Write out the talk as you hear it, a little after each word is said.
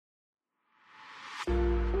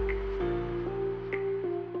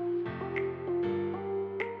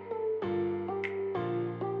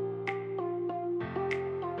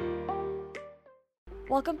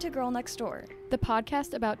Welcome to Girl Next Door, the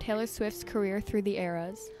podcast about Taylor Swift's career through the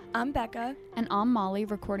eras. I'm Becca. And I'm Molly,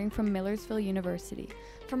 recording from Millersville University.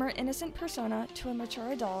 From her innocent persona to a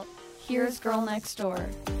mature adult, here's Girl Next Door.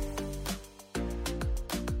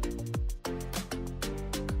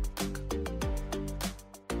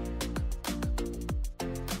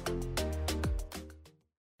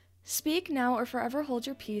 Speak now or forever hold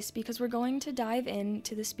your peace, because we're going to dive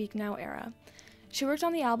into the Speak Now era. She worked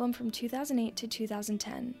on the album from 2008 to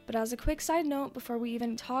 2010, but as a quick side note before we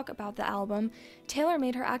even talk about the album, Taylor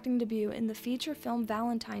made her acting debut in the feature film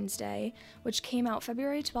Valentine's Day, which came out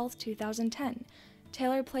February 12, 2010.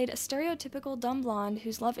 Taylor played a stereotypical dumb blonde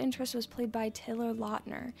whose love interest was played by Taylor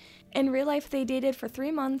Lautner. In real life, they dated for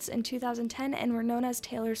 3 months in 2010 and were known as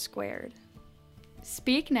Taylor Squared.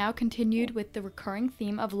 Speak Now continued with the recurring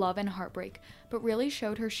theme of love and heartbreak, but really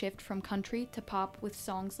showed her shift from country to pop with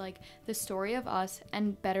songs like The Story of Us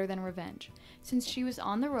and Better Than Revenge. Since she was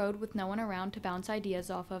on the road with no one around to bounce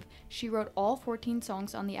ideas off of, she wrote all 14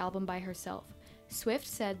 songs on the album by herself. Swift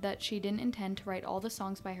said that she didn't intend to write all the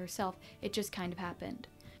songs by herself, it just kind of happened.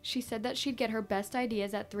 She said that she'd get her best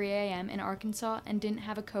ideas at 3 a.m. in Arkansas and didn't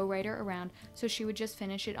have a co-writer around, so she would just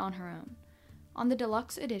finish it on her own. On the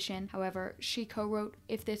deluxe edition, however, she co-wrote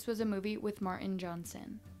If This Was a Movie with Martin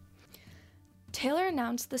Johnson. Taylor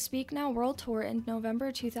announced the Speak Now World Tour in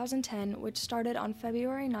November 2010, which started on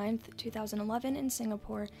February 9th, 2011 in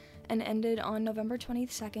Singapore and ended on November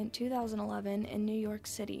 22nd, 2011 in New York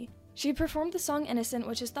City. She performed the song Innocent,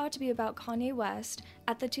 which is thought to be about Kanye West,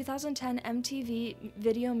 at the 2010 MTV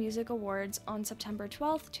Video Music Awards on September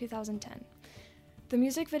 12th, 2010. The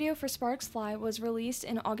music video for Sparks Fly was released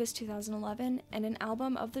in August 2011, and an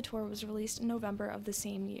album of the tour was released in November of the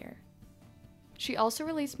same year. She also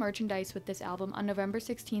released merchandise with this album on November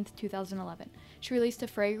 16, 2011. She released a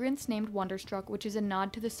fragrance named Wonderstruck, which is a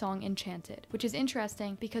nod to the song Enchanted, which is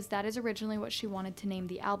interesting because that is originally what she wanted to name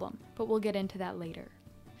the album, but we'll get into that later.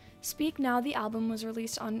 Speak Now, the album, was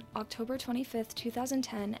released on October 25,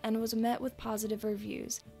 2010, and was met with positive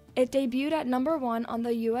reviews. It debuted at number 1 on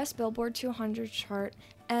the US Billboard 200 chart,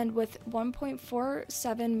 and with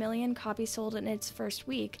 1.47 million copies sold in its first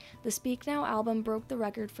week, the Speak Now album broke the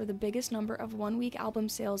record for the biggest number of one-week album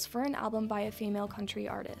sales for an album by a female country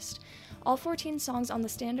artist. All 14 songs on the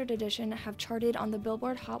standard edition have charted on the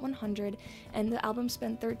Billboard Hot 100, and the album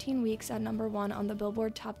spent 13 weeks at number 1 on the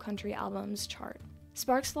Billboard Top Country Albums chart.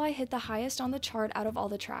 Sparks Fly hit the highest on the chart out of all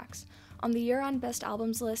the tracks. On the year-on Best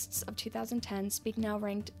Albums lists of 2010, Speak Now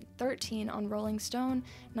ranked 13 on Rolling Stone,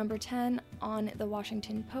 number 10 on The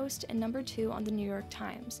Washington Post, and number 2 on The New York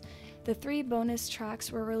Times. The 3 bonus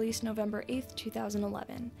tracks were released November 8,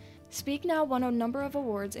 2011. Speak Now won a number of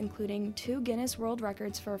awards, including 2 Guinness World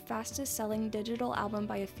Records for fastest-selling digital album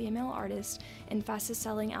by a female artist and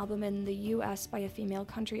fastest-selling album in the U.S. by a female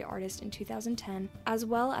country artist in 2010, as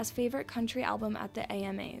well as favorite country album at the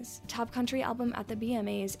AMAs, top country album at the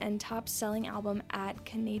BMAs, and top-selling album at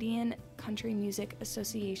Canadian Country Music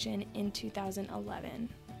Association in 2011.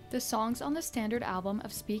 The songs on the standard album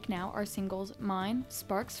of Speak Now are singles Mine,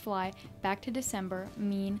 Sparks Fly, Back to December,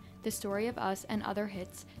 Mean, The Story of Us, and other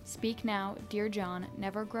hits, Speak Now, Dear John,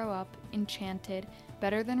 Never Grow Up, Enchanted,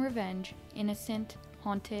 Better Than Revenge, Innocent,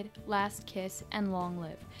 Haunted, Last Kiss, and Long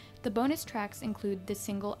Live. The bonus tracks include the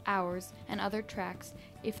single Hours and other tracks,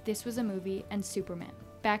 If This Was a Movie, and Superman.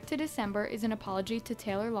 Back to December is an apology to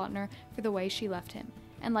Taylor Lautner for the way she left him.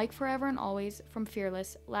 And like Forever and Always from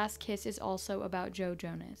Fearless, Last Kiss is also about Joe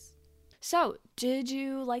Jonas. So, did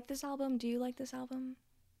you like this album? Do you like this album?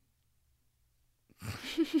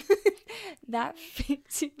 That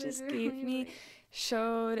face you just gave me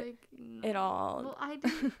showed it all. Well, I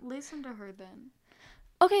didn't listen to her then.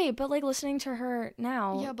 Okay, but listening to her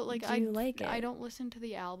now, yeah, but do you like it? I don't listen to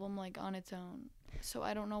the album on its own, so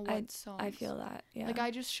I don't know what songs. I feel that, yeah.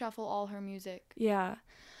 I just shuffle all her music. Yeah.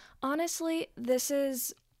 Honestly, this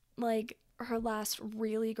is her last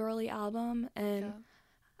really girly album, and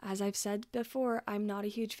as I've said before, I'm not a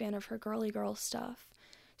huge fan of her girly girl stuff.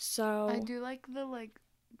 So I do like the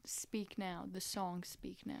Speak Now, the song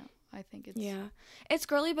Speak Now. I think it's it's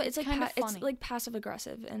girly, but it's funny. It's passive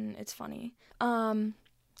aggressive, and it's funny.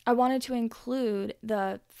 I wanted to include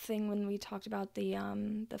the thing when we talked about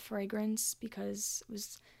the fragrance, because it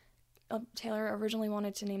was Taylor originally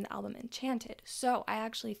wanted to name the album Enchanted. So I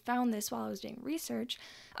actually found this while I was doing research.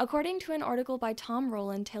 According to an article by Tom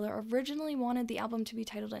Rowland, Taylor originally wanted the album to be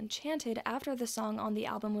titled Enchanted after the song on the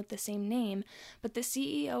album with the same name, but the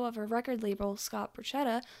CEO of her record label, Scott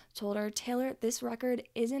Borchetta, told her, "Taylor, this record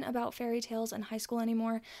isn't about fairy tales and high school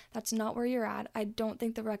anymore. That's not where you're at. I don't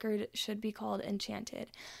think the record should be called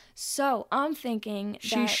Enchanted." So I'm thinking that...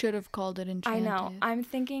 She should have called it Enchanted. I know. I'm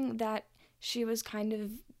thinking that she was kind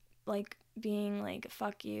of like being like,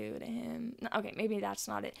 fuck you to him. Okay, maybe that's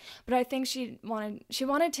not it. But I think she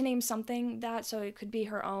wanted to name something that so it could be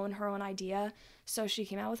her own idea. So she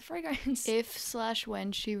came out with Fragrance.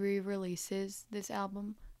 If/when she re-releases this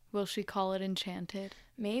album, will she call it Enchanted?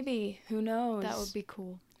 Maybe. Who knows? That would be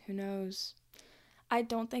cool. Who knows? I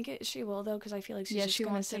don't think she will, though, because I feel like she's just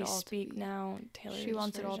going to say Speak Now, Taylor's She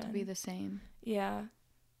wants version. it all to be the same. Yeah.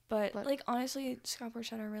 But, like, honestly, Scott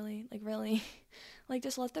Borchetta really, like,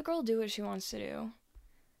 just let the girl do what she wants to do.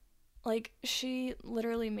 Like, she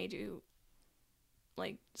literally made you,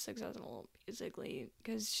 like, successful, basically,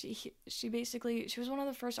 because she basically, she was one of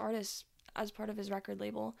the first artists as part of his record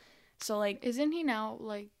label. So, like... Isn't he now,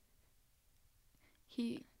 like,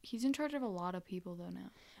 he's in charge of a lot of people, though,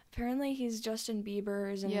 now. Apparently, he's Justin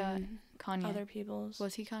Bieber's and Kanye. Other people's.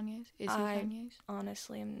 Was he Kanye's? Is he Kanye's?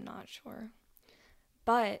 Honestly, I'm not sure.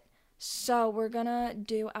 But, so we're gonna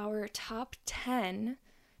do our top 10.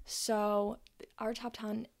 So, our top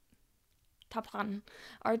 10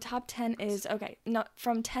 is, okay, no,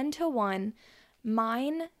 from 10 to 1,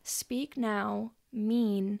 Mine, Speak Now,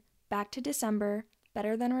 Mean, Back to December,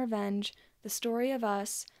 Better Than Revenge, The Story of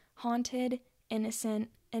Us, Haunted, Innocent,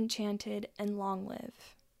 Enchanted, and Long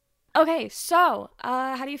Live. Okay, so,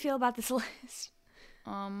 how do you feel about this list?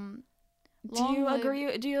 Do you agree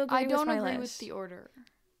with my list? I don't agree with the order.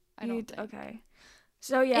 I don't think. Okay.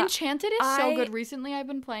 So, yeah. Enchanted is so good. Recently, I've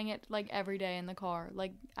been playing it, like, every day in the car.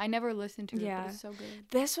 Like, I never listened to it, but it's so good.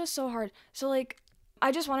 This was so hard. So, like,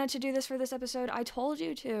 I just wanted to do this for this episode. I told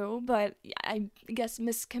you to, but I guess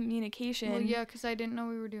miscommunication. Well, yeah, because I didn't know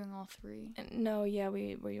we were doing all three. No, yeah,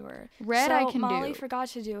 we were. Red, so I can Molly forgot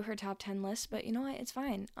to do her top 10 list, but you know what? It's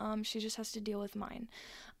fine. She just has to deal with mine.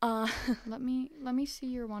 Let me see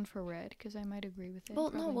your one for Red, because I might agree with it. Well,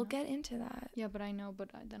 no, we'll get into that. Yeah, but I know, but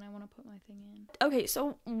then I want to put my thing in. Okay,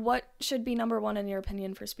 so what should be number 1 in your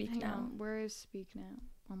opinion for Speak Hang Now? on, where is Speak Now?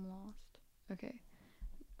 I'm lost. Okay.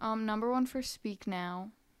 Number 1 for Speak Now.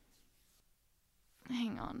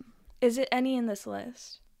 Hang on. Is it any in this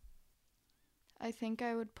list? I think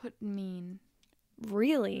I would put Mean.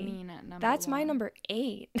 Really? Mean at number 1. That's my number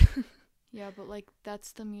 8. Yeah, but, like,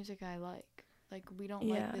 that's the music I like. Like, we don't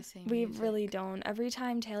like the same we music. really don't. Every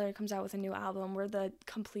time Taylor comes out with a new album, we're the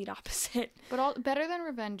complete opposite. But Better Than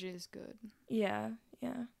Revenge is good. Yeah.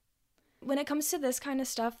 When it comes to this kind of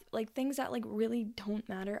stuff, like, things that, like, really don't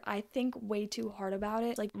matter, I think way too hard about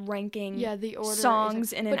it. Like, ranking the order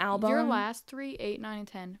songs in an album. Your last 3, 8, 9, and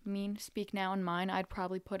 10, Mean, Speak Now, and Mine, I'd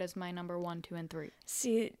probably put as my number 1, 2, and 3.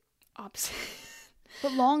 See, opposite.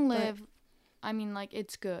 But Long Live, I mean, like,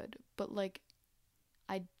 it's good. But, like,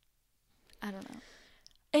 I don't know.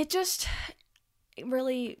 It just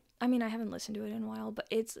really, I mean, I haven't listened to it in a while, but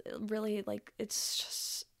it's really, like, it's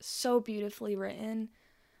just so beautifully written.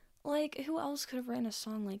 Like, who else could have written a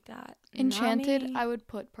song like that? Enchanted, Nami? I would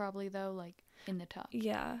put probably, though, like, in the top.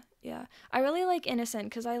 Yeah. I really like Innocent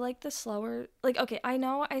because I like the slower, like, okay, I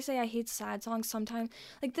know I say I hate sad songs sometimes.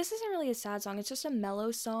 Like, this isn't really a sad song. It's just a mellow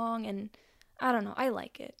song, and I don't know. I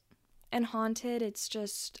like it. And Haunted, it's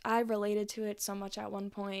just, I related to it so much at one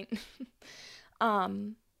point.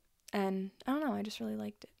 And I don't know, I just really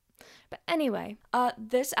liked it. But anyway,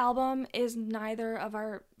 this album is neither of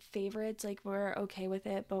our favorites. Like, we're okay with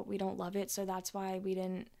it, but we don't love it, so that's why we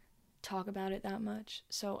didn't talk about it that much.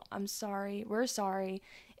 So I'm sorry. We're sorry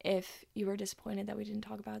if you were disappointed that we didn't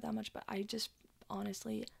talk about it that much, but I just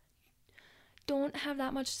honestly don't have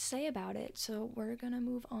that much to say about it. So we're gonna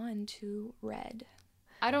move on to Red.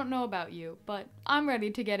 I don't know about you, but I'm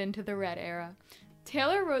ready to get into the Red era.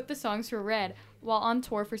 Taylor wrote the songs for Red while on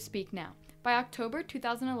tour for Speak Now. By October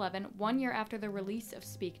 2011, 1 year after the release of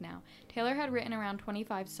Speak Now, Taylor had written around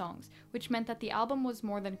 25 songs, which meant that the album was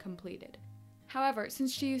more than completed. However,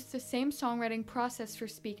 since she used the same songwriting process for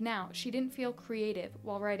Speak Now, she didn't feel creative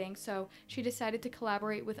while writing, so she decided to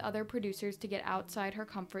collaborate with other producers to get outside her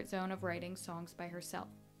comfort zone of writing songs by herself.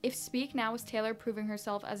 If Speak Now was Taylor proving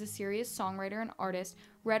herself as a serious songwriter and artist,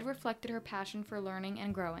 Red reflected her passion for learning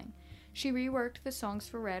and growing. She reworked the songs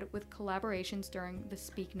for Red with collaborations during the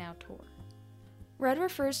Speak Now tour. Red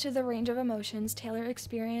refers to the range of emotions Taylor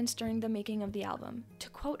experienced during the making of the album. To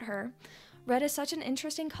quote her, Red is such an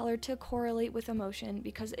interesting color to correlate with emotion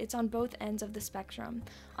because it's on both ends of the spectrum.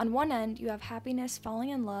 On one end, you have happiness, falling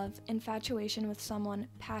in love, infatuation with someone,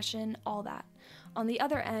 passion, all that. On the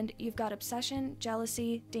other end, you've got obsession,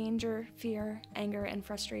 jealousy, danger, fear, anger, and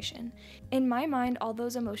frustration. In my mind, all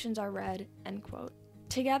those emotions are red, end quote.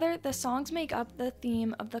 Together, the songs make up the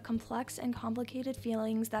theme of the complex and complicated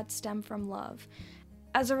feelings that stem from love.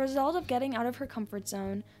 As a result of getting out of her comfort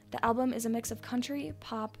zone, the album is a mix of country,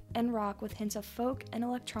 pop, and rock with hints of folk and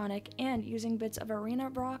electronic, and using bits of arena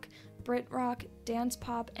rock, Brit rock, dance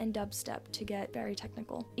pop, and dubstep to get very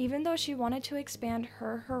technical. Even though she wanted to expand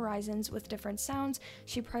her horizons with different sounds,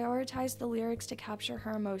 she prioritized the lyrics to capture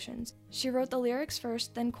her emotions. She wrote the lyrics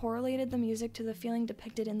first, then correlated the music to the feeling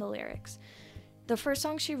depicted in the lyrics. The first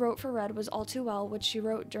song she wrote for Red was All Too Well, which she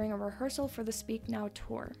wrote during a rehearsal for the Speak Now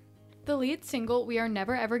tour. The lead single, We Are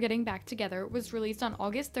Never Ever Getting Back Together, was released on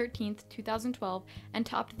August 13, 2012, and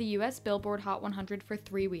topped the US Billboard Hot 100 for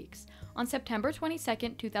 3 weeks. On September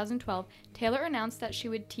 22, 2012, Taylor announced that she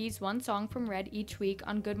would tease one song from Red each week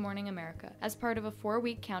on Good Morning America, as part of a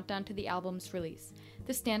 4-week countdown to the album's release.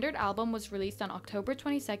 The standard album was released on October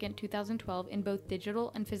 22, 2012, in both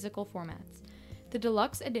digital and physical formats. The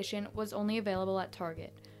deluxe edition was only available at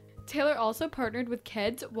Target. Taylor also partnered with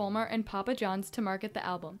Keds, Walmart, and Papa John's to market the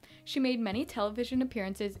album. She made many television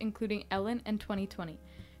appearances, including Ellen and 2020.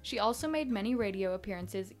 She also made many radio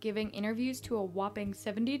appearances, giving interviews to a whopping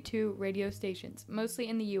 72 radio stations, mostly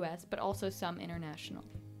in the US, but also some international.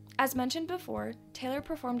 As mentioned before, Taylor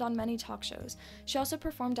performed on many talk shows. She also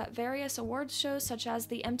performed at various awards shows such as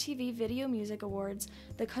the MTV Video Music Awards,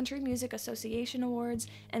 the Country Music Association Awards,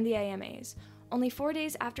 and the AMAs. Only 4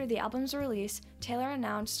 days after the album's release, Taylor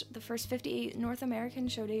announced the first 58 North American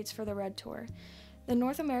show dates for the Red Tour. The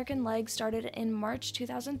North American leg started in March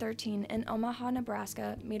 2013 in Omaha,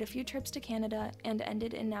 Nebraska, made a few trips to Canada, and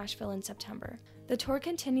ended in Nashville in September. The tour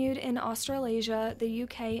continued in Australasia, the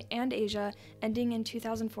UK, and Asia, ending in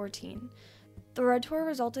 2014. The Red Tour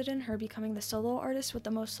resulted in her becoming the solo artist with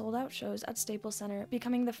the most sold-out shows at Staples Center,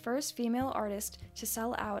 becoming the first female artist to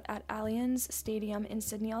sell out at Allianz Stadium in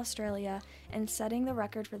Sydney, Australia, and setting the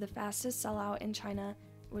record for the fastest sellout in China,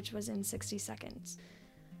 which was in 60 seconds.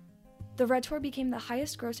 The Red Tour became the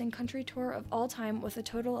highest-grossing country tour of all time with a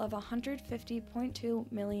total of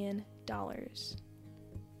 $150.2 million.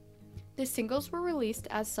 The singles were released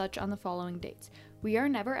as such on the following dates. We Are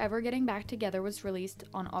Never Ever Getting Back Together was released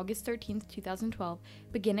on August 13, 2012,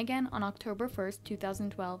 Begin Again on October 1,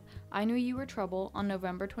 2012, I Knew You Were Trouble on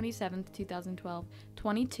November 27, 2012,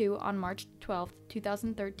 22 on March 12,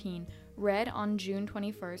 2013, Red on June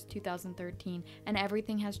 21, 2013, and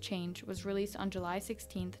Everything Has Changed was released on July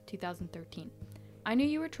 16, 2013. I Knew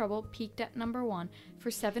You Were Trouble peaked at number 1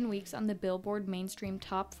 for 7 weeks on the Billboard Mainstream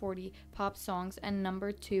Top 40 Pop Songs and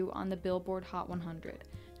number 2 on the Billboard Hot 100.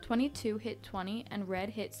 22 hit 20 and Red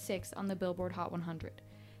hit 6 on the Billboard Hot 100.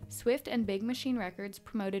 Swift and Big Machine Records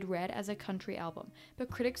promoted Red as a country album,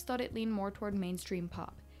 but critics thought it leaned more toward mainstream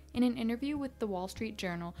pop. In an interview with the Wall Street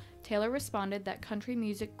Journal, Taylor responded that country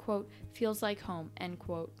music, quote, feels like home, end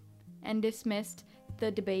quote, and dismissed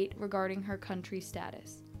the debate regarding her country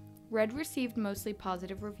status. Red received mostly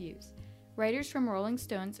positive reviews. Writers from Rolling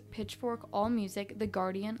Stones, Pitchfork, AllMusic, The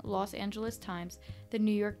Guardian, Los Angeles Times, The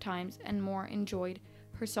New York Times, and more enjoyed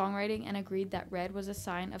her songwriting and agreed that Red was a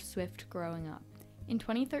sign of Swift growing up. In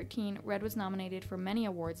 2013, Red was nominated for many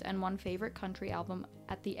awards and won Favorite Country Album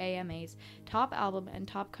at the AMAs, Top Album and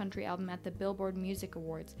Top Country Album at the Billboard Music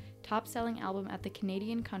Awards, Top Selling Album at the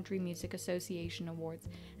Canadian Country Music Association Awards,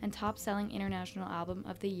 and Top Selling International Album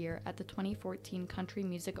of the Year at the 2014 Country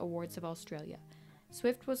Music Awards of Australia.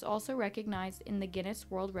 Swift was also recognized in the Guinness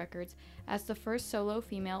World Records as the first solo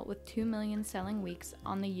female with 2 million selling weeks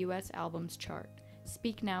on the US albums chart.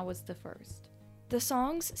 Speak Now was the first. The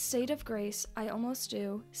songs State of Grace, I Almost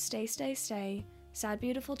Do, Stay, Stay, Stay, Sad,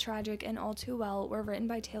 Beautiful, Tragic, and All Too Well were written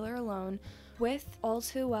by Taylor alone, with All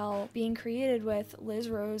Too Well being created with Liz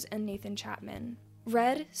Rose and Nathan Chapman.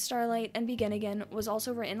 Red, Starlight, and Begin Again was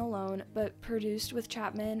also written alone, but produced with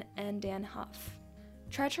Chapman and Dan Huff.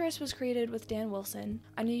 Treacherous was created with Dan Wilson.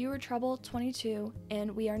 I Knew You Were Trouble, 22,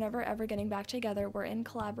 and We Are Never Ever Getting Back Together were in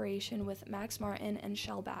collaboration with Max Martin and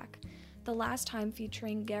Shellback. The Last Time,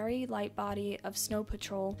 featuring Gary Lightbody of Snow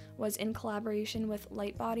Patrol, was in collaboration with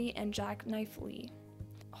Lightbody and Jackknife Lee.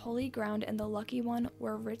 Holy Ground and The Lucky One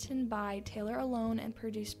were written by Taylor alone and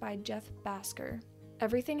produced by Jeff Basker.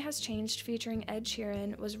 Everything Has Changed, featuring Ed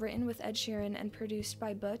Sheeran, was written with Ed Sheeran and produced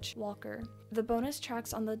by Butch Walker. The bonus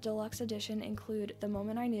tracks on the deluxe edition include The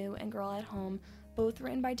Moment I Knew and Girl at Home, both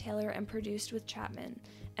written by Taylor and produced with Chapman,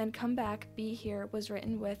 and Come Back, Be Here was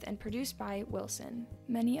written with and produced by Wilson.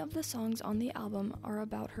 Many of the songs on the album are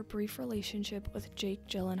about her brief relationship with Jake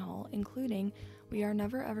Gyllenhaal, including We Are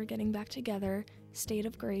Never Ever Getting Back Together, State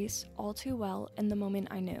of Grace, All Too Well, and The Moment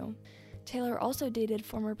I Knew. Taylor also dated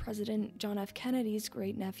former President John F. Kennedy's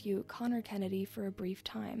great-nephew Connor Kennedy for a brief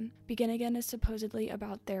time. Begin Again is supposedly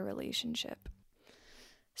about their relationship.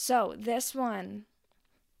 So this one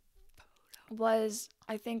was,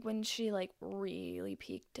 I think, when she really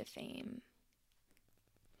peaked to fame.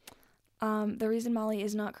 The reason Molly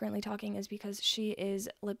is not currently talking is because she is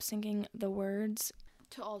lip-syncing the words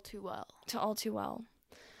to All Too Well. To All Too Well.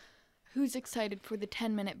 Who's excited for the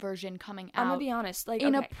 10-minute version coming out? I'm gonna be honest,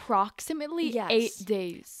 in approximately 8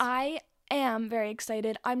 days. I am very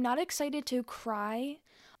excited. I'm not excited to cry.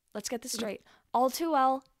 Let's get this straight. All Too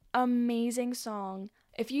Well, amazing song.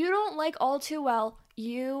 If you don't like All Too Well,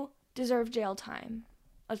 you deserve jail time.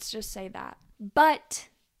 Let's just say that. But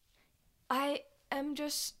I am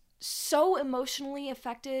just so emotionally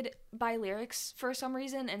affected by lyrics for some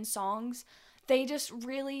reason and songs. They just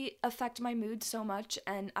really affect my mood so much,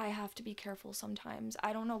 and I have to be careful sometimes.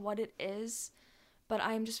 I don't know what it is, but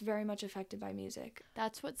I'm just very much affected by music.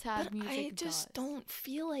 That's what sad music does. I just don't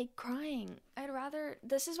feel like crying.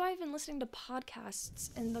 This is why I've been listening to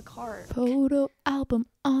podcasts in the car. Photo album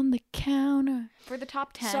on the counter. For the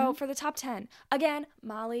top 10. So, for the top 10. Again,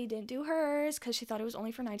 Molly didn't do hers because she thought it was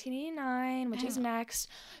only for 1989, which is next.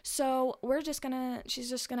 So, she's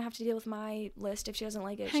just gonna have to deal with my list if she doesn't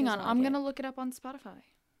like it. Hang on, I'm gonna look it up on Spotify.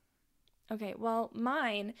 Okay, well,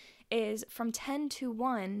 mine is from 10 to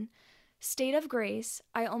 1. State of Grace,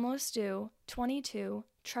 I Almost Do, 22,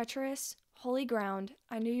 Treacherous, Holy Ground,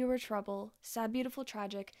 I Knew You Were Trouble, Sad Beautiful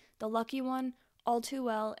Tragic, The Lucky One, All Too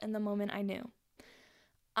Well, and The Moment I Knew.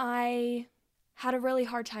 I had a really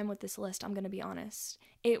hard time with this list, I'm going to be honest.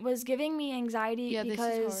 It was giving me anxiety because... this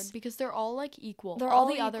is hard because they're all equal. They're all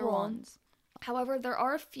the equal. Other ones. However, there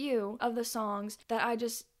are a few of the songs that I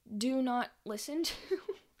just do not listen to.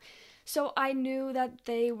 So I knew that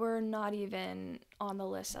they were not even on the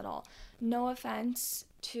list at all. No offense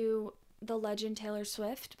to the legend Taylor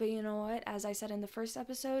Swift, but you know what? As I said in the first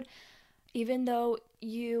episode, even though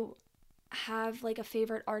you have a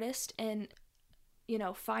favorite artist in,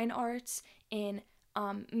 fine arts, in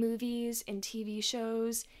movies, in TV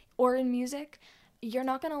shows, or in music, you're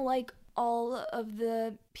not going to like all of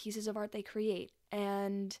the pieces of art they create.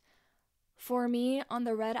 And for me, on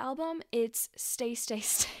the Red album, it's Stay, Stay,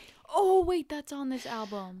 Stay. Oh, wait, that's on this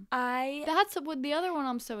album. That's what the other one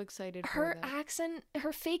I'm so excited for. Her accent,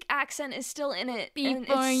 her fake accent is still in it.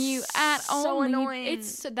 Before you at so only. Annoying.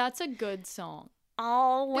 That's a good song.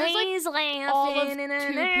 Always laughing.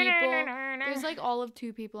 There's all of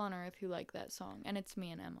 2 people on earth who like that song, and it's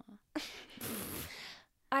me and Emma.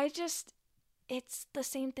 It's the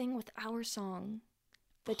same thing with our song.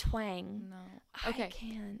 The twang. No. Okay. I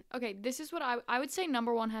can't. Okay, this is what I would say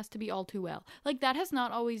number 1 has to be All Too Well. That has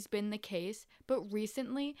not always been the case, but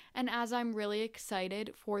recently, and as I'm really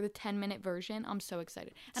excited for the 10-minute version, I'm so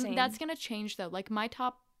excited. And Same. That's going to change though. My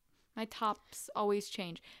tops always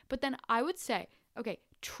change. But then I would say, okay,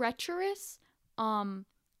 Treacherous, All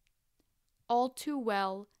Too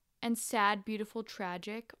Well, and Sad, Beautiful,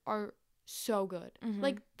 Tragic are so good.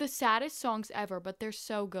 Mm-hmm. The saddest songs ever, but they're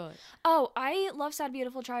so good. Oh, I love Sad,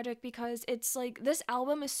 Beautiful, Tragic because it's this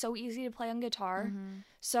album is so easy to play on guitar. Mm-hmm.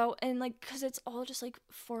 So, and because it's all just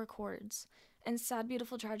 4 chords. And Sad,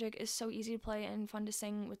 Beautiful, Tragic is so easy to play and fun to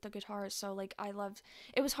sing with the guitar. So,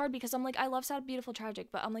 it was hard because I'm I love Sad, Beautiful,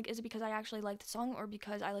 Tragic, but I'm is it because I actually like the song or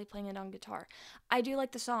because I like playing it on guitar? I do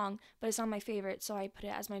like the song, but it's not my favorite, so I put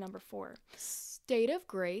it as my number 4. State of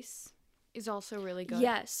Grace is also really good.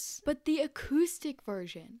 Yes. But the acoustic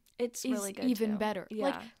version is really good even too. better.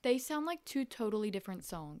 Yeah. They sound like 2 totally different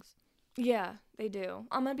songs. Yeah, they do.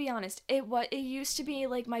 I'm gonna be honest. It used to be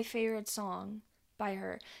my favorite song by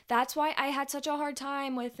her. That's why I had such a hard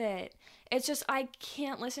time with it. It's just I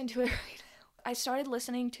can't listen to it right now. I started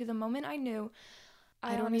listening to The Moment I Knew.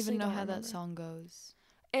 I don't even know how that song goes.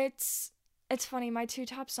 It's funny, my 2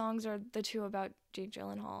 top songs are the 2 about Jake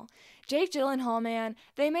Gyllenhaal. Jake Gyllenhaal, man,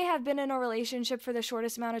 they may have been in a relationship for the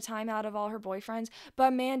shortest amount of time out of all her boyfriends,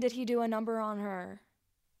 but man, did he do a number on her.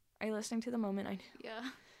 Are you listening to The Moment I Knew? Yeah.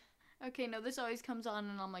 Okay, no, this always comes on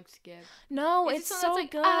and I'm skip. No, it's so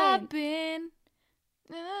good. I've been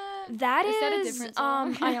That is that a is, different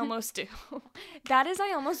song? I Almost Do. That is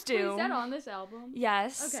I Almost Do. Wait, is that on this album?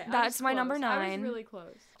 Yes, Okay, that's my number 9. I was really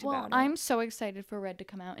close. Well, Well, I'm so excited for Red to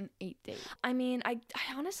come out in 8 days. I mean, I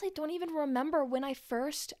honestly don't even remember when I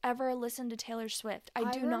first ever listened to Taylor Swift.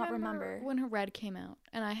 I do not remember. When her Red came out,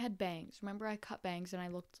 and I had bangs. Remember, I cut bangs and I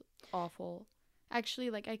looked awful. Actually,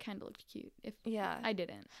 like, I kind of looked cute. Yeah. I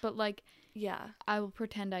didn't. But, like, yeah, I will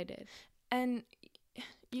pretend I did. And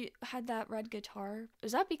you had that red guitar.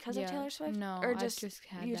 Is that because of Taylor Swift? No, or I just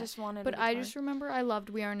had you that. just wanted. But I just remember I loved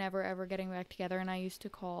 "We Are Never Ever Getting Back Together," and I used to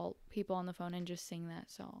call people on the phone and just sing that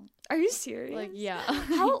song. Are you serious? Like, yeah.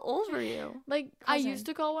 How old were you? Like, Cousin. I used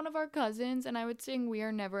to call one of our cousins, and I would sing "We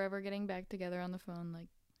Are Never Ever Getting Back Together" on the phone. Like,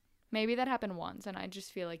 maybe that happened once, and I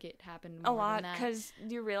just feel like it happened more a lot than that. because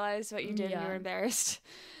you realized what you did and you were embarrassed.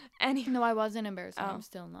 And no, I wasn't embarrassed. And I'm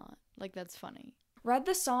still not. Like, that's funny. Read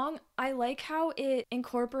the song. I like how it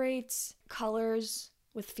incorporates colors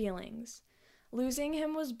with feelings. Losing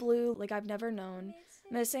him was blue, like I've never known.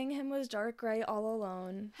 Missing him was dark gray, all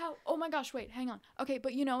alone. How? Oh my gosh, wait, hang on. Okay,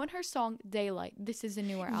 but you know in her song Daylight, this is a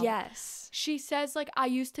newer album. Yes. She says, like, I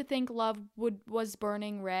used to think love was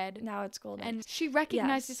burning red. Now it's golden. And she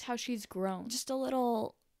recognizes how she's grown. Just a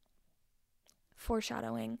little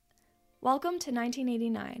foreshadowing. Welcome to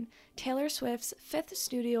 1989, Taylor Swift's 5th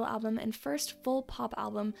studio album and first full pop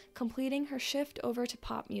album, completing her shift over to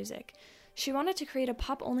pop music. She wanted to create a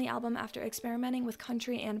pop-only album after experimenting with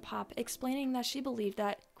country and pop, explaining that she believed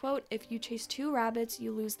that, quote, if you chase 2 rabbits,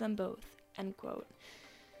 you lose them both, end quote.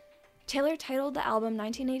 Taylor titled the album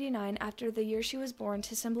 1989 after the year she was born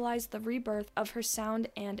to symbolize the rebirth of her sound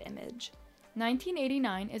and image.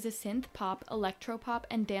 1989 is a synth pop, electropop,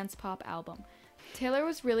 and dance pop album. Taylor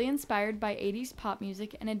was really inspired by 80s pop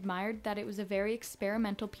music and admired that it was a very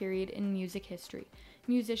experimental period in music history.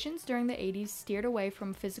 Musicians during the 80s steered away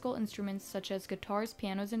from physical instruments such as guitars,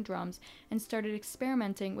 pianos, and drums and started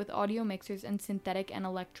experimenting with audio mixers and synthetic and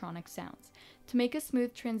electronic sounds. To make a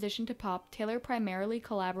smooth transition to pop, Taylor primarily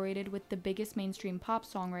collaborated with the biggest mainstream pop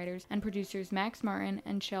songwriters and producers Max Martin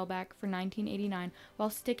and Shellback for 1989 while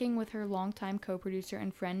sticking with her longtime co-producer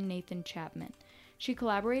and friend Nathan Chapman. She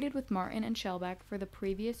collaborated with Martin and Shellback for the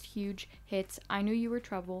previous huge hits I Knew You Were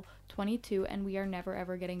Trouble, 22, and We Are Never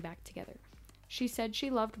Ever Getting Back Together. She said she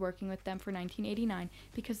loved working with them for 1989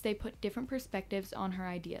 because they put different perspectives on her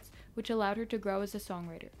ideas, which allowed her to grow as a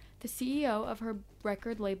songwriter. The CEO of her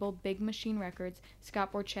record label Big Machine Records,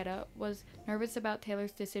 Scott Borchetta, was nervous about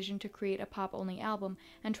Taylor's decision to create a pop-only album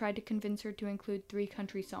and tried to convince her to include 3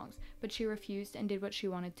 country songs, but she refused and did what she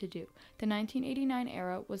wanted to do. The 1989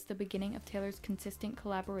 era was the beginning of Taylor's consistent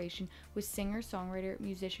collaboration with singer, songwriter,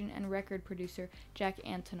 musician, and record producer Jack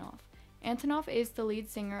Antonoff. Antonoff is the lead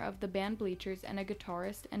singer of the band Bleachers and a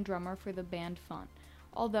guitarist and drummer for the band Fun.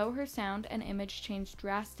 Although her sound and image changed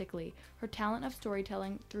drastically, her talent of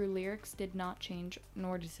storytelling through lyrics did not change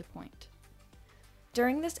nor disappoint.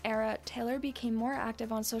 During this era, Taylor became more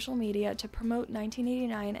active on social media to promote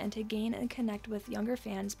 1989 and to gain and connect with younger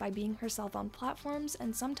fans by being herself on platforms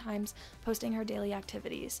and sometimes posting her daily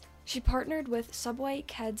activities. She partnered with Subway,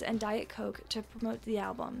 Keds, and Diet Coke to promote the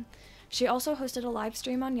album. She also hosted a live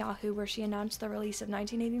stream on Yahoo where she announced the release of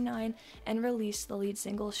 1989 and released the lead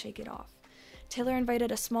single Shake It Off. Taylor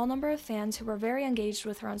invited a small number of fans who were very engaged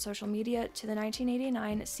with her on social media to the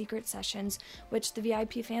 1989 Secret Sessions, which the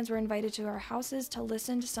VIP fans were invited to her houses to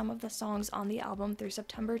listen to some of the songs on the album through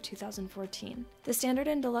September 2014. The standard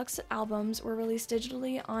and deluxe albums were released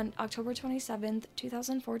digitally on October 27,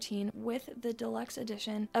 2014, with the deluxe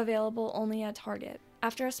edition available only at Target.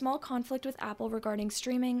 After a small conflict with Apple regarding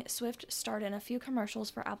streaming, Swift starred in a few commercials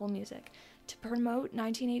for Apple Music. To promote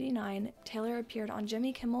 1989, Taylor appeared on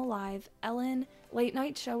Jimmy Kimmel Live, Ellen, Late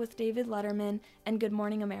Night Show with David Letterman, and Good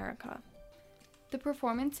Morning America. The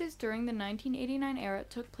performances during the 1989 era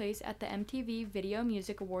took place at the MTV Video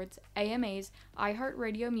Music Awards, AMAs,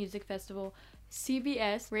 iHeartRadio Music Festival,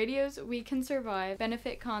 CBS Radio's We Can Survive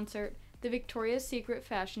benefit concert, the Victoria's Secret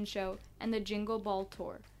fashion show, and the Jingle Ball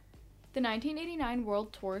Tour. The 1989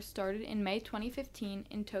 World Tour started in May 2015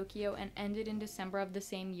 in Tokyo and ended in December of the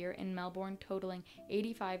same year in Melbourne, totaling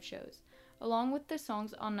 85 shows. Along with the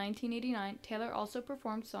songs on 1989, Taylor also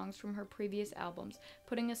performed songs from her previous albums,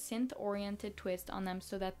 putting a synth-oriented twist on them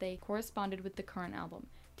so that they corresponded with the current album.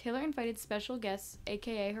 Taylor invited special guests,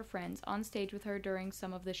 aka her friends, on stage with her during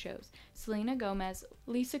some of the shows. Selena Gomez,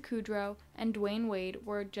 Lisa Kudrow, and Dwayne Wade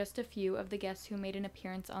were just a few of the guests who made an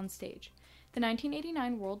appearance on stage. The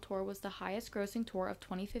 1989 World Tour was the highest-grossing tour of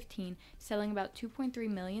 2015, selling about 2.3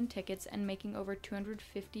 million tickets and making over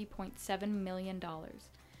 $250.7 million.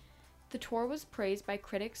 The tour was praised by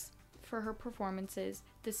critics for her performances,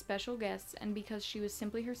 the special guests, and because she was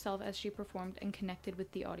simply herself as she performed and connected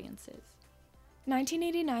with the audiences.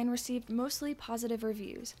 1989 received mostly positive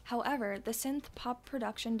reviews. However, the synth pop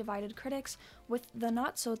production divided critics, with the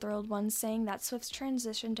not-so-thrilled ones saying that Swift's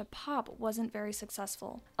transition to pop wasn't very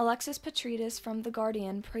successful. Alexis Petridis from The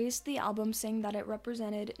Guardian praised the album, saying that it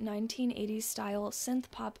represented 1980s-style synth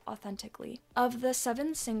pop authentically. Of the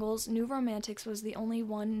 7 singles, New Romantics was the only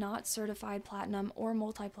one not certified platinum or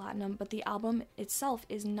multi-platinum, but the album itself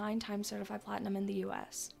is 9 times certified platinum in the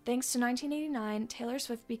US. Thanks to 1989, Taylor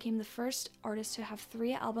Swift became the first artist to have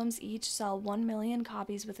 3 albums each sell 1 million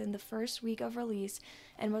copies within the first week of release,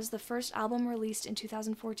 and was the first album released in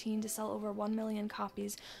 2014 to sell over 1 million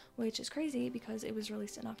copies, which is crazy because it was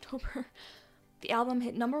released in October. The album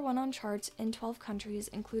hit number 1 on charts in 12 countries,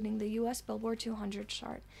 including the US Billboard 200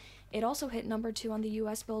 chart. It also hit number 2 on the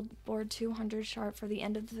US Billboard 200 chart for the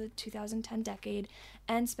end of the 2010 decade,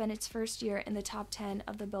 and spent its first year in the top 10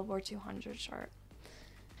 of the Billboard 200 chart.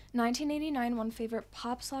 1989 won Favorite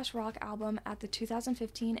Pop/Rock Album at the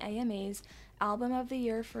 2015 AMAs, Album of the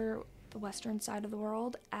Year for the Western side of the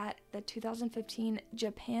world at the 2015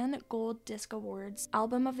 Japan Gold Disc Awards,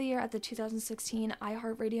 Album of the Year at the 2016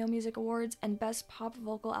 iHeartRadio Music Awards, and Best Pop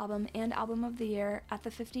Vocal Album and Album of the Year at the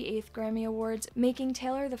 58th Grammy Awards, making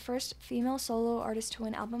Taylor the first female solo artist to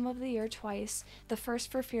win Album of the Year twice, the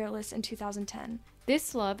first for Fearless in 2010.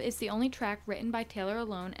 This Love is the only track written by Taylor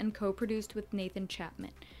alone and co-produced with Nathan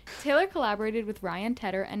Chapman. Taylor collaborated with Ryan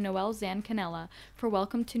Tedder and Noel Zancanella for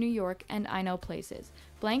Welcome to New York and I Know Places.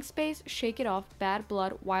 Blank Space, Shake It Off, Bad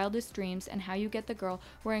Blood, Wildest Dreams, and How You Get the Girl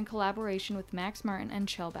were in collaboration with Max Martin and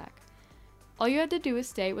Shellback. All You Had to Do Is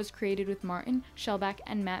Stay was created with Martin, Shellback,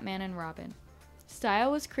 and Matt Man and Robin.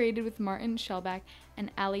 Style was created with Martin, Shellback,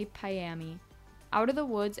 and Ali Payami. Out of the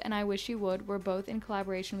Woods and I Wish You Would were both in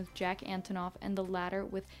collaboration with Jack Antonoff, and the latter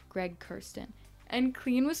with Greg Kurstin. And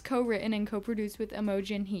Clean was co-written and co-produced with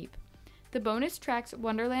Imogen Heap. The bonus tracks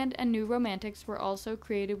Wonderland and New Romantics were also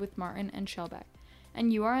created with Martin and Shellback.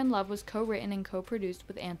 And You Are in Love was co-written and co-produced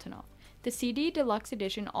with Antonoff. The CD Deluxe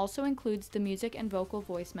Edition also includes the music and vocal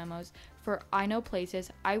voice memos for I Know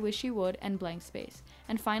Places, I Wish You Would, and Blank Space.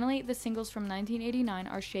 And finally, the singles from 1989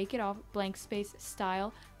 are Shake It Off, Blank Space,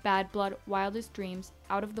 Style, Bad Blood, Wildest Dreams,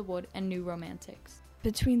 Out of the Wood, and New Romantics.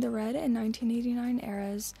 Between the Red and 1989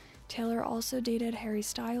 eras, Taylor also dated Harry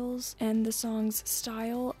Styles, and the songs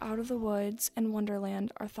Style, Out of the Woods, and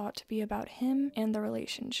Wonderland are thought to be about him and the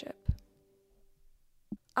relationship.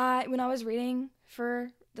 When I was reading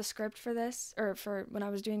for the script for this, or for when I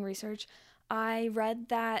was doing research, I read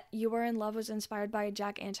that You Are in Love was inspired by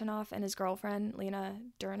Jack Antonoff and his girlfriend, Lena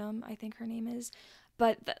Dunham, I think her name is,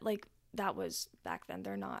 but that was back then.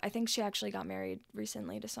 They're not. I think she actually got married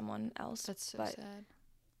recently to someone else. That's so sad.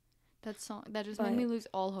 That just made me lose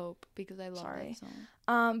all hope because I love that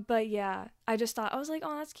song. But yeah, I just thought, I was like,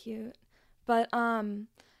 oh, that's cute. But,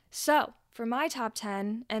 so, for my top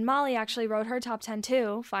 10, and Molly actually wrote her top 10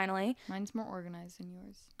 too, finally. Mine's more organized than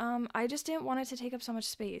yours. I just didn't want it to take up so much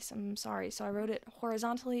space. I'm sorry. So I wrote it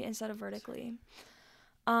horizontally instead of vertically.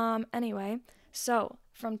 Anyway, so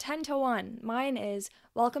from 10 to 1, mine is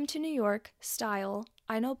Welcome to New York, Style,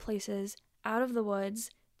 I Know Places, Out of the Woods,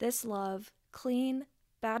 This Love, Clean,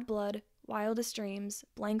 Bad Blood, Wildest Dreams,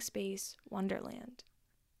 Blank Space, Wonderland.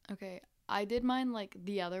 Okay, I did mine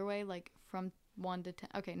the other way, from 1 to 10.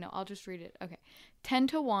 Okay, no, I'll just read it. Okay. 10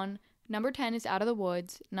 to 1. Number 10 is Out of the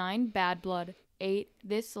Woods. 9, Bad Blood. 8,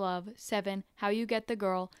 This Love. 7, How You Get the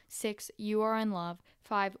Girl. 6, You Are in Love.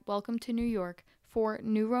 5, Welcome to New York. 4,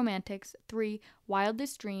 New Romantics. 3,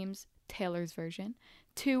 Wildest Dreams, Taylor's version.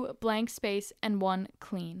 2, Blank Space. And 1,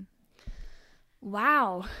 Clean.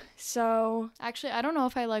 Wow. So... Actually, I don't know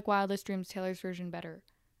if I like Wildest Dreams, Taylor's version better.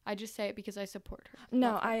 I just say it because I support her.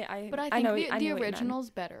 No, But I think the original's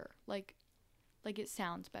better. It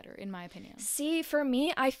sounds better, in my opinion. See, for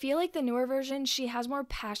me, I feel like the newer version, she has more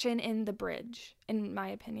passion in the bridge, in my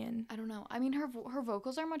opinion. I don't know. I mean, her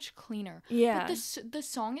vocals are much cleaner. Yeah. But the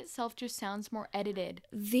song itself just sounds more edited.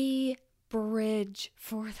 The bridge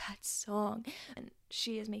for that song. And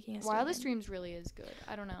she is making a statement. Wildest Dreams really is good.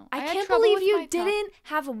 I don't know. I can't believe you didn't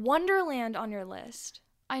have Wonderland on your list.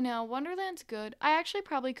 I know. Wonderland's good. I actually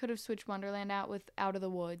probably could have switched Wonderland out with Out of the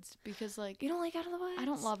Woods because, You don't like Out of the Woods? I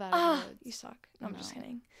don't love Out of the Woods. You suck. No, I'm just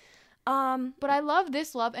kidding. But I love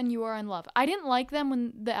This Love and You Are in Love. I didn't like them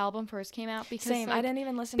when the album first came out because... Same. I didn't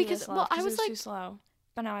even listen to This Love because it was too slow.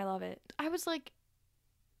 But now I love it. I was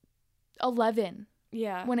 11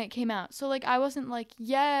 when it came out. So, I wasn't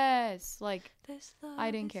yes. This love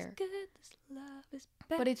I didn't care. Good. This love is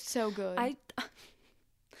bad. But it's so good.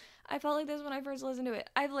 I felt like this when I first listened to it.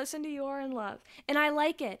 I've listened to You're in Love, and I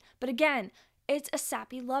like it. But again, it's a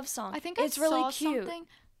sappy love song. I think it's I really saw cute. something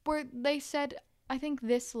where they said, I think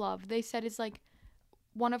This Love, they said is like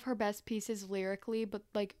one of her best pieces lyrically, but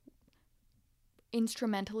like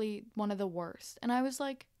instrumentally one of the worst. And I was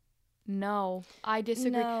like, no, I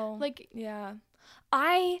disagree. No. Like, yeah.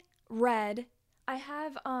 I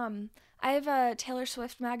have a Taylor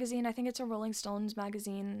Swift magazine. I think it's a Rolling Stones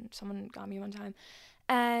magazine. Someone got me one time.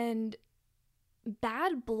 And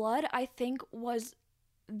Bad Blood, I think, was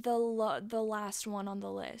the last one on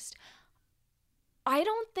the list. I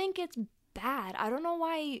don't think it's bad. I don't know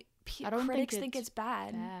why critics think it's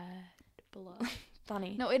bad. Bad Blood.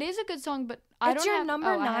 Funny. No, it is a good song, but it's your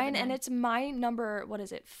number 9, and it's my number, what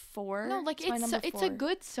is it, 4? No, like, it's a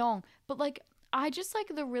good song, but, like, I just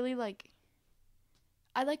like the really, like,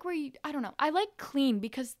 I like where you, I don't know, I like Clean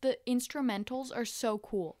because the instrumentals are so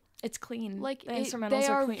cool. It's clean. Like, the instrumentals they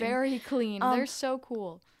are clean. very clean. They're so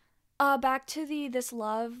cool. Back to This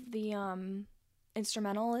Love, the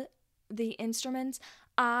instruments.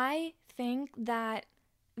 I think that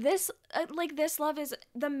this love is,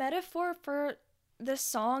 the metaphor for this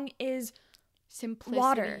song is simplicity.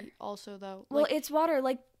 Water. Also, though. Well, it's water.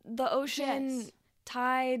 Like, the ocean, yes.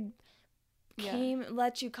 Tide came,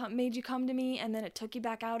 made you come to me, and then it took you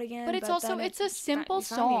back out again. But it's also, it's a simple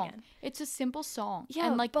song. It's a simple song. Yeah,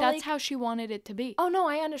 and, like, but, that's like, how she wanted it to be. Oh, no,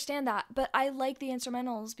 I understand that. But I like the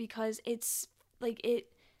instrumentals because it's, like,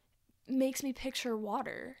 it makes me picture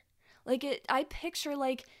water. Like, I picture,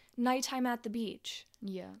 like, nighttime at the beach.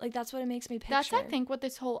 Yeah. Like, that's what it makes me picture. That's, I think, what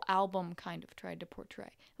this whole album kind of tried to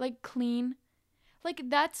portray. Like, Clean. Like,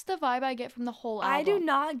 that's the vibe I get from the whole album. I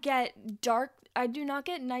do not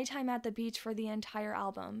get nighttime at the beach for the entire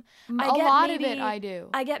album. A lot of it I do.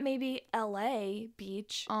 I get maybe LA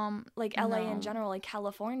beach. Like, LA in general, like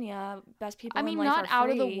California, best people in life are free. not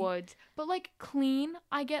out of the woods, but, like, Clean,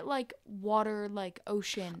 I get, like, water, like,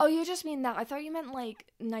 ocean. Oh, you just mean that. I thought you meant, like,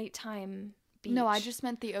 nighttime beach. No, I just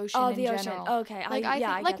meant the ocean in general. Ocean. Okay. Like, I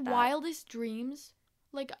think, like, get that. Wildest Dreams,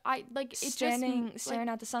 like, it's staring just,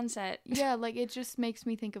 at the sunset. Yeah, like, it just makes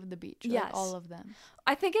me think of the beach. Like, yes. all of them.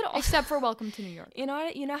 I think it except for Welcome to New York. You know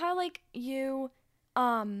what? You know how, like, you,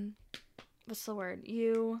 what's the word?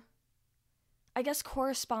 You, I guess,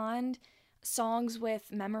 correspond songs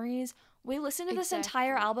with memories. We listened to this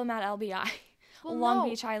entire album at LBI, Long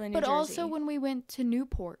Beach Island, New Jersey. But also when we went to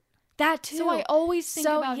Newport. That too. So I always think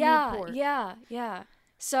about Newport. Yeah.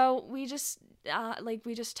 So we just,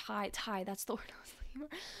 tie. That's the word I was looking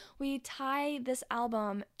for. We tie this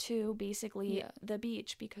album to basically the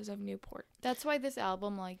beach because of Newport. That's why this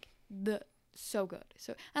album, like, so good.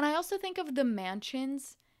 So, and I also think of the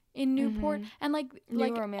mansions in Newport and like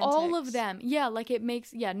all of them. Yeah, like it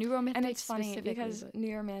makes New Romantics. And it's funny because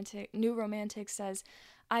New Romantics says,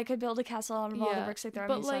 I could build a castle out of all the bricks they throw at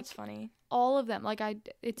me, so it's funny. All of them. Like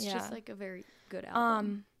it's just like a very good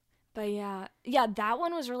album. But yeah, that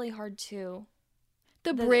one was really hard too.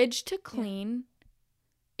 The bridge to Clean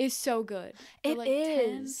is so good. It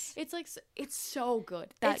is. 10, it's like, it's so good.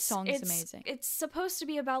 That song is amazing. It's supposed to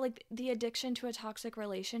be about like the addiction to a toxic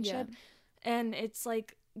relationship, and it's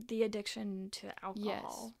like the addiction to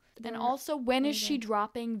alcohol. Yes. And also, when is she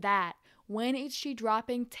dropping that? When is she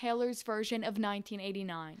dropping Taylor's version of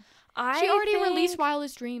 1989? She already released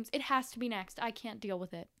Wildest Dreams. It has to be next. I can't deal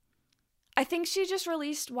with it. I think she just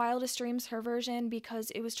released Wildest Dreams, her version, because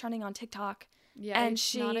it was trending on TikTok. Yeah, and it's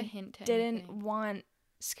she not a hint to didn't anything. Want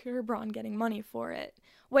Scooter Braun getting money for it.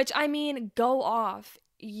 Which, I mean, go off.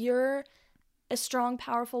 You're a strong,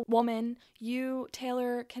 powerful woman. You,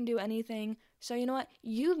 Taylor, can do anything. So you know what?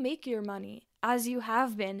 You make your money, as you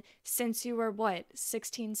have been since you were,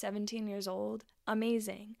 16, 17 years old?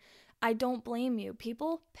 Amazing. I don't blame you.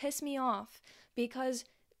 People piss me off because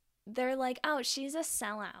they're like, oh, she's a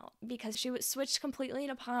sellout because she switched completely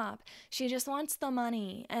to pop. She just wants the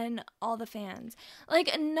money and all the fans.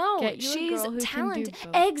 Like, no, she's talented.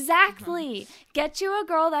 Exactly. Get you a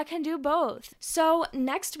girl that can do both. So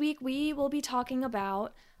next week we will be talking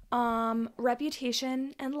about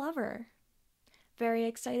Reputation and Lover. Very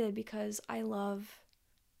excited because I love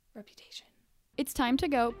Reputation. It's time to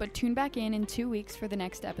go, but tune back in 2 weeks for the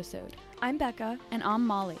next episode. I'm Becca. And I'm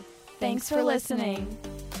Molly. Thanks for listening.